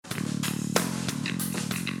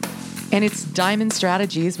And it's Diamond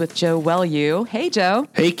Strategies with Joe Welu. Hey, Joe.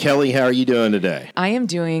 Hey, Kelly, how are you doing today? I am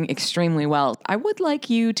doing extremely well. I would like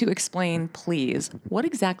you to explain, please, what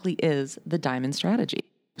exactly is the Diamond Strategy?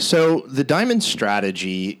 So the Diamond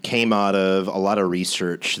Strategy came out of a lot of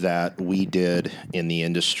research that we did in the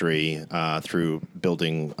industry through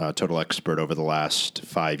building Total Expert over the last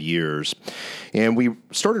 5 years. And we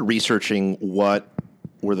started researching what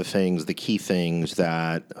were the key things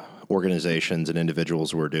that organizations and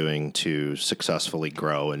individuals were doing to successfully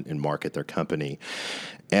grow and market their company.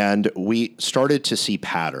 And we started to see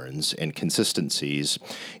patterns and consistencies.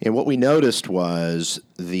 And what we noticed was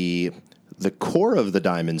the core of the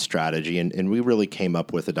Diamond Strategy, and we really came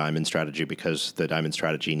up with the Diamond Strategy because the Diamond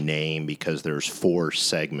Strategy name, because there's 4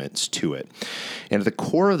 segments to it. And at the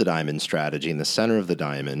core of the Diamond Strategy, in the center of the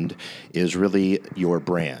diamond, is really your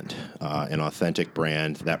brand, an authentic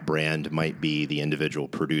brand. That brand might be the individual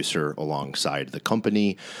producer alongside the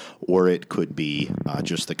company, or it could be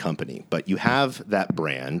just the company. But you have that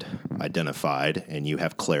brand identified, and you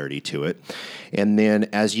have clarity to it. And then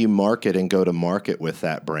as you market and go to market with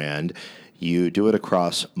that brand, you do it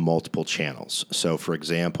across multiple channels. So, for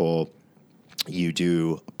example, you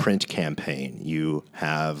do a print campaign, you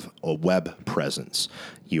have a web presence,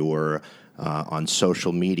 you're on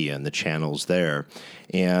social media and the channels there.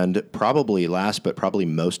 And probably last, but probably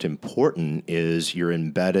most important, is you're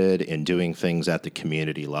embedded in doing things at the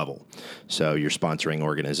community level. So you're sponsoring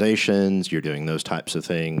organizations, you're doing those types of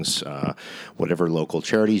things, whatever local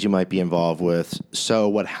charities you might be involved with. So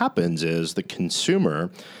what happens is the consumer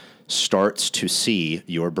starts to see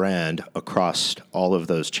your brand across all of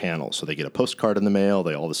those channels. So they get a postcard in the mail,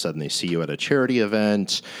 all of a sudden they see you at a charity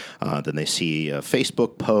event, then they see a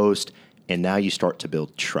Facebook post, and now you start to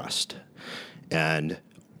build trust. And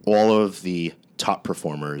all of the top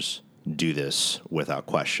performers do this without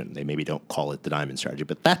question. They maybe don't call it the Diamond Strategy,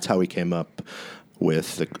 but that's how we came up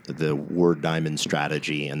with the word Diamond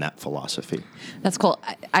Strategy and that philosophy. That's cool.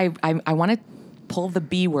 I want to pull the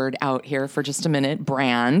B word out here for just a minute,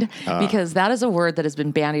 brand, because that is a word that has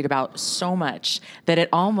been bandied about so much that it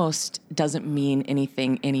almost doesn't mean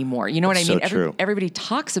anything anymore. You know what I mean? True. Everybody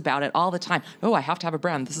talks about it all the time. Oh, I have to have a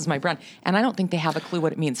brand. This is my brand. And I don't think they have a clue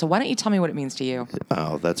what it means. So why don't you tell me what it means to you?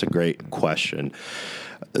 Oh, that's a great question.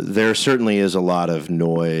 There certainly is a lot of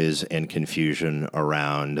noise and confusion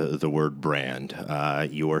around the word brand.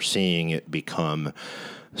 You are seeing it become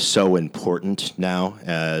so important now,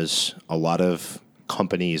 as a lot of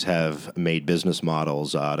companies have made business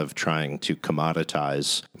models out of trying to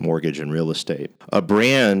commoditize mortgage and real estate. A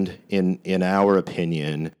brand, in our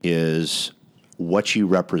opinion, is what you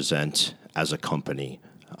represent as a company,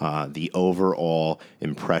 the overall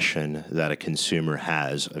impression that a consumer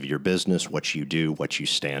has of your business, what you do, what you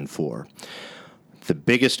stand for. The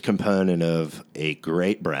biggest component of a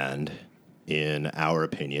great brand, in our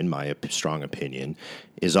opinion, my strong opinion,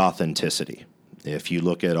 is authenticity. If you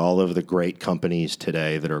look at all of the great companies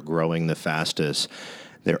today that are growing the fastest,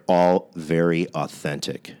 they're all very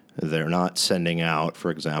authentic. They're not sending out,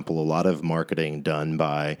 for example, a lot of marketing done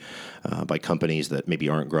by companies that maybe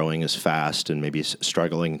aren't growing as fast and maybe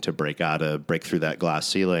struggling to break through that glass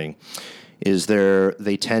ceiling.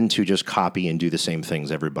 They tend to just copy and do the same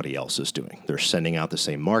things everybody else is doing. They're sending out the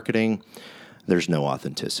same marketing. There's no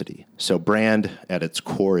authenticity. So brand at its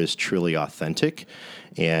core is truly authentic,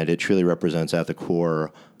 and it truly represents at the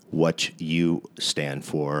core what you stand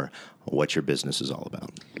for, what your business is all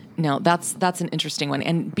about. Now, that's an interesting one.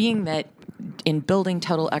 And being that in building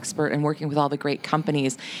Total Expert and working with all the great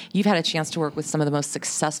companies, you've had a chance to work with some of the most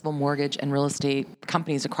successful mortgage and real estate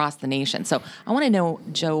companies across the nation. So I want to know,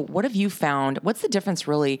 Joe, what have you found? What's the difference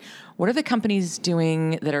really? What are the companies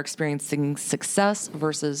doing that are experiencing success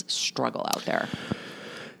versus struggle out there?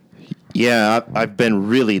 Yeah, I've been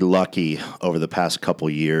really lucky over the past couple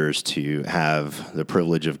years to have the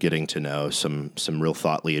privilege of getting to know some real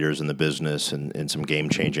thought leaders in the business and some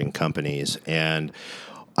game-changing companies. And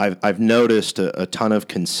I've noticed a ton of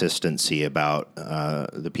consistency about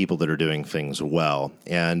the people that are doing things well.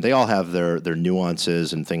 And they all have their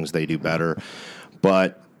nuances and things they do better.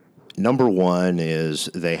 But number one is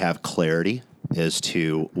they have clarity as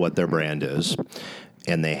to what their brand is.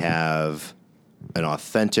 And they have an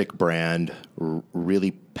authentic brand,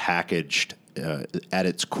 really packaged at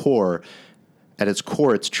its core. At its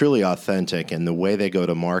core, it's truly authentic, and the way they go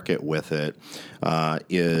to market with it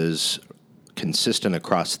is consistent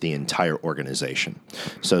across the entire organization.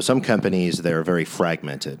 So some companies, they're very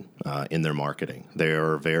fragmented in their marketing.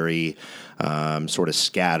 They're very sort of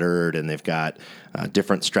scattered, and they've got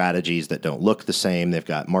different strategies that don't look the same. They've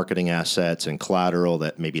got marketing assets and collateral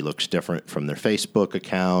that maybe looks different from their Facebook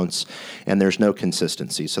accounts, and there's no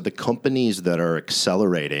consistency. So the companies that are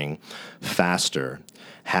accelerating faster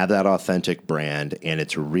have that authentic brand, and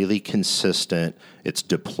it's really consistent. It's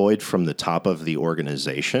deployed from the top of the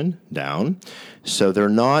organization down. So they're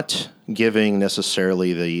not giving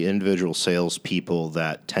necessarily the individual salespeople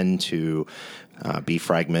that tend to be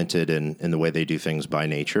fragmented in the way they do things by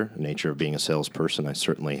nature. The nature of being a salesperson, I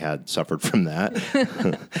certainly had suffered from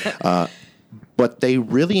that. But they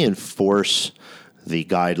really enforce the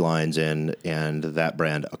guidelines and that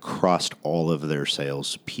brand across all of their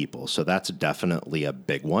sales people. So that's definitely a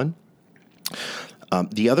big one.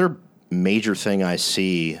 The other major thing I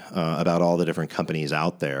see about all the different companies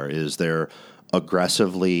out there is they're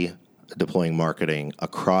aggressively deploying marketing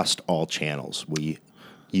across all channels. We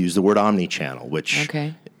use the word omni-channel, which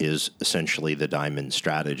is essentially the Diamond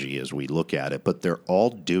strategy as we look at it, but they're all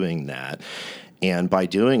doing that. And by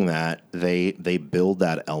doing that, they build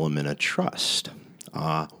that element of trust.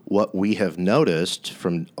 What we have noticed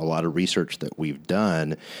from a lot of research that we've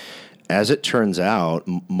done, as it turns out,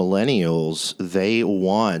 millennials, they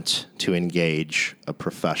want to engage a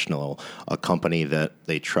professional, a company that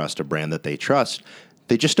they trust, a brand that they trust.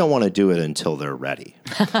 They just don't want to do it until they're ready.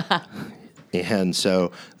 And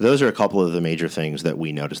so those are a couple of the major things that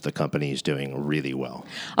we notice the company is doing really well.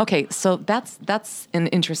 Okay, so that's an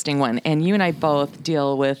interesting one. And you and I both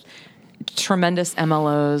deal with tremendous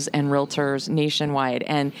MLOs and realtors nationwide.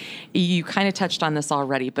 And you kind of touched on this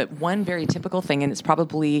already, but one very typical thing, and it's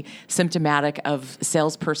probably symptomatic of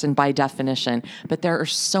salesperson by definition, but there are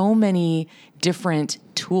so many different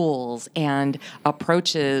tools and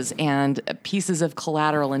approaches and pieces of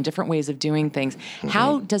collateral and different ways of doing things. Mm-hmm.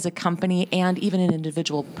 How does a company and even an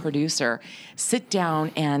individual producer sit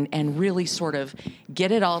down and really sort of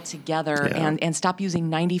get it all together and stop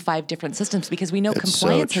using 95 different systems? Because we know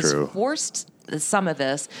compliance has forced some of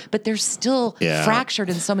this, but they're still fractured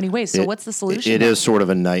in so many ways. So what's the solution? It is sort of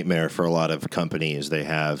a nightmare for a lot of companies. They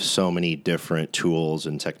have so many different tools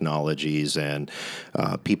and technologies, and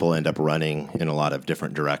people end up running in a lot of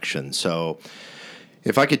different directions. So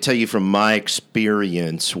if I could tell you from my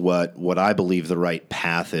experience what I believe the right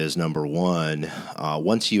path is, number one,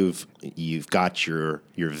 once you've got your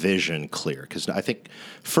vision clear, because I think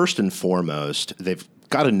first and foremost, they've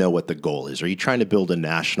got to know what the goal is. Are you trying to build a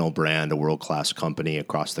national brand, a world-class company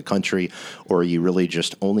across the country, or are you really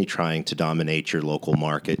just only trying to dominate your local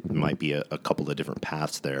market? There might be a couple of different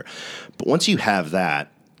paths there. But once you have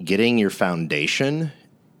that, getting your foundation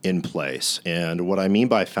in place. And what I mean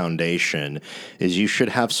by foundation is you should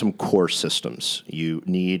have some core systems. You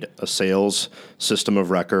need a sales system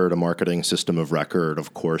of record, a marketing system of record,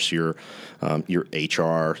 of course, your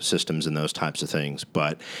HR systems and those types of things.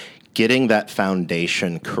 But getting that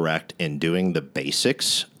foundation correct and doing the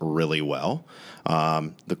basics really well,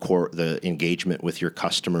 the engagement with your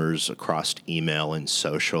customers across email and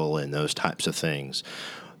social and those types of things.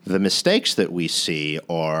 The mistakes that we see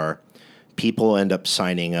are people end up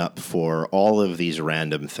signing up for all of these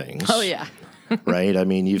random things. Oh, yeah. Right? I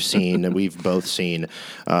mean, we've both seen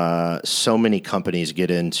so many companies get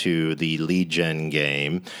into the lead gen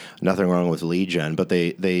game. Nothing wrong with lead gen, but they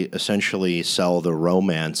essentially sell the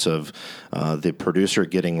romance of the producer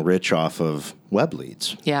getting rich off of web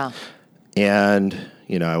leads. Yeah. And,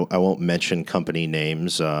 I won't mention company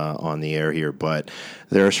names on the air here, but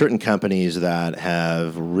there are certain companies that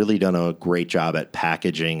have really done a great job at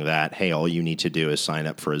packaging that, hey, all you need to do is sign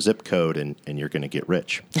up for a zip code and you're going to get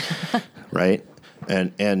rich, right?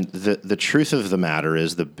 And the truth of the matter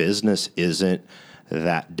is the business isn't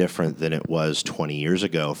that different than it was 20 years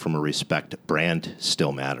ago from a respect. Brand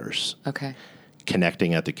still matters. Okay.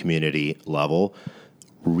 Connecting at the community level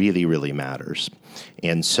really, really matters.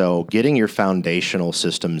 And so getting your foundational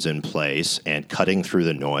systems in place and cutting through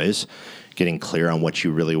the noise, getting clear on what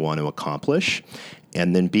you really want to accomplish,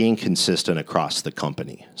 and then being consistent across the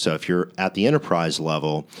company. So if you're at the enterprise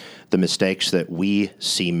level, the mistakes that we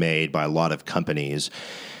see made by a lot of companies,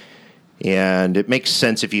 and it makes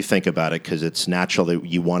sense if you think about it because it's natural that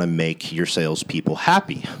you want to make your salespeople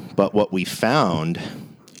happy. But what we found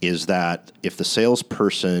is that if the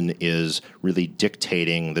salesperson is really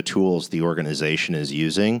dictating the tools the organization is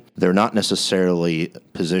using, they're not necessarily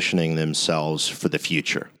positioning themselves for the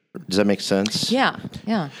future. Does that make sense? Yeah.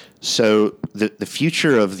 So the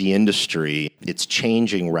future of the industry, it's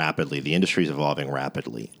changing rapidly. The industry is evolving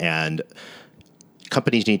rapidly. And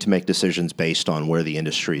companies need to make decisions based on where the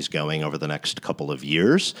industry is going over the next couple of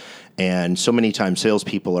years. And so many times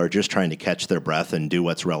salespeople are just trying to catch their breath and do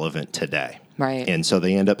what's relevant today. Right. And so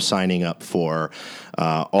they end up signing up for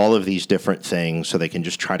all of these different things so they can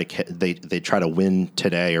just try to they try to win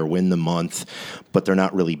today or win the month, but they're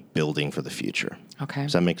not really building for the future. Okay.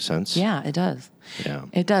 Does that make sense? Yeah, it does. Yeah.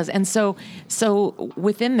 It does. And so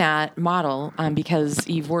within that model, because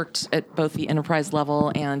you've worked at both the enterprise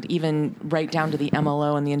level and even right down to the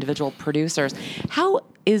MLO and the individual producers, how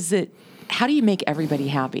do you make everybody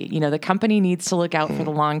happy? You know, the company needs to look out for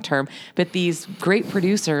the long term, but these great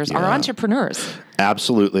producers are entrepreneurs.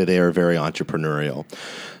 Absolutely. They are very entrepreneurial.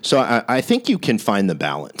 So I think you can find the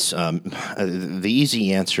balance. The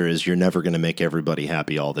easy answer is you're never going to make everybody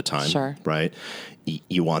happy all the time. Sure. Right?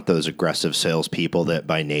 You want those aggressive salespeople that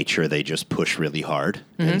by nature they just push really hard,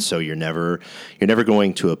 and so you're never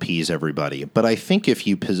going to appease everybody. But I think if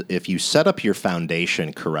you set up your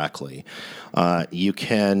foundation correctly, you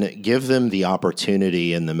can give them the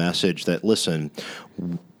opportunity and the message that, listen,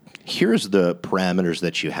 here's the parameters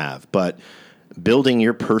that you have, but building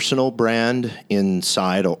your personal brand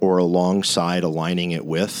inside or alongside aligning it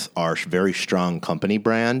with our very strong company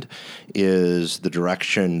brand is the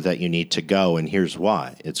direction that you need to go. And here's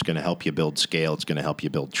why. It's going to help you build scale. It's going to help you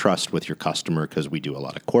build trust with your customer because we do a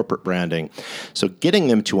lot of corporate branding. So getting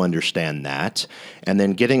them to understand that and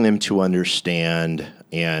then getting them to understand,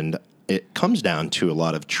 and it comes down to a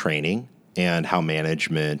lot of training and how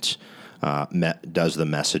management does the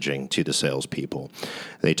messaging to the salespeople.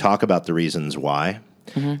 They talk about the reasons why,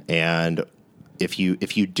 and if you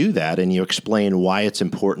do that and you explain why it's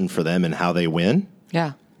important for them and how they win,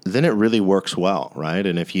 then it really works well, right?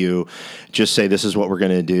 And if you just say this is what we're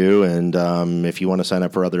going to do, and if you want to sign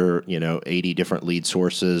up for other 80 different lead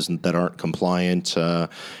sources that aren't compliant,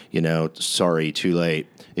 sorry, too late.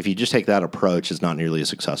 If you just take that approach, it's not nearly as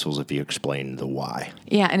successful as if you explain the why.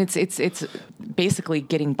 Yeah, and it's basically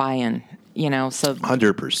getting buy-in, so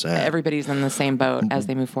 100%. Everybody's in the same boat as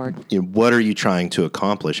they move forward. What are you trying to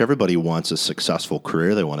accomplish? Everybody wants a successful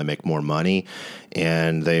career. They want to make more money,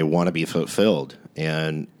 and they want to be fulfilled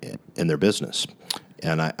in their business.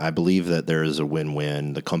 And I believe that there is a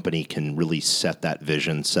win-win. The company can really set that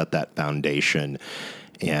vision, set that foundation,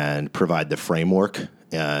 and provide the framework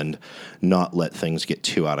and not let things get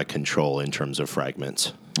too out of control in terms of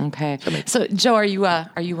fragments. Okay. So, Joe, are you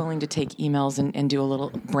willing to take emails and do a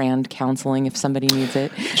little brand counseling if somebody needs it?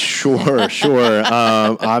 Sure.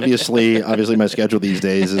 Obviously, my schedule these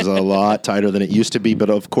days is a lot tighter than it used to be. But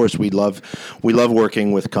of course, we love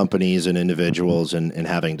working with companies and individuals and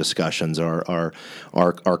having discussions. Our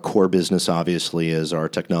core business obviously is our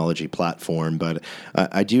technology platform, but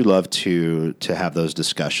I do love to have those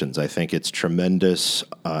discussions. I think it's tremendous.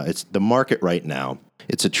 It's the market right now.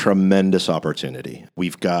 It's a tremendous opportunity.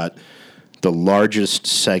 We've got the largest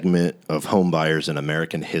segment of home buyers in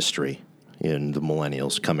American history in the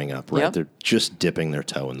millennials coming up, right? Yep. They're just dipping their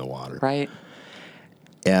toe in the water. Right.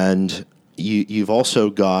 And you've also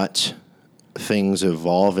got things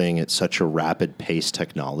evolving at such a rapid pace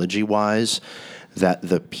technology-wise that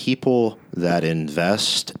the people that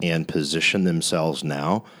invest and position themselves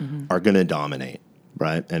now are going to dominate,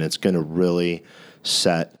 right? And it's going to really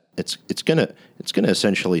set... It's going to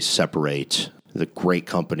essentially separate the great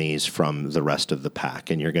companies from the rest of the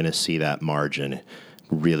pack, and you're going to see that margin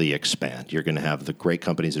really expand. You're going to have the great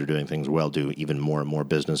companies that are doing things well do even more and more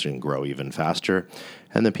business and grow even faster,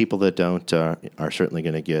 and the people that don't are certainly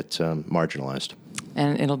going to get marginalized.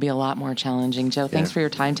 And it'll be a lot more challenging. Joe, thanks for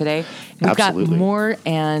your time today. We've Absolutely. got more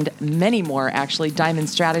and many more, actually, Diamond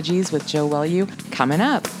Strategies with Joe Welu coming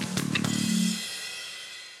up.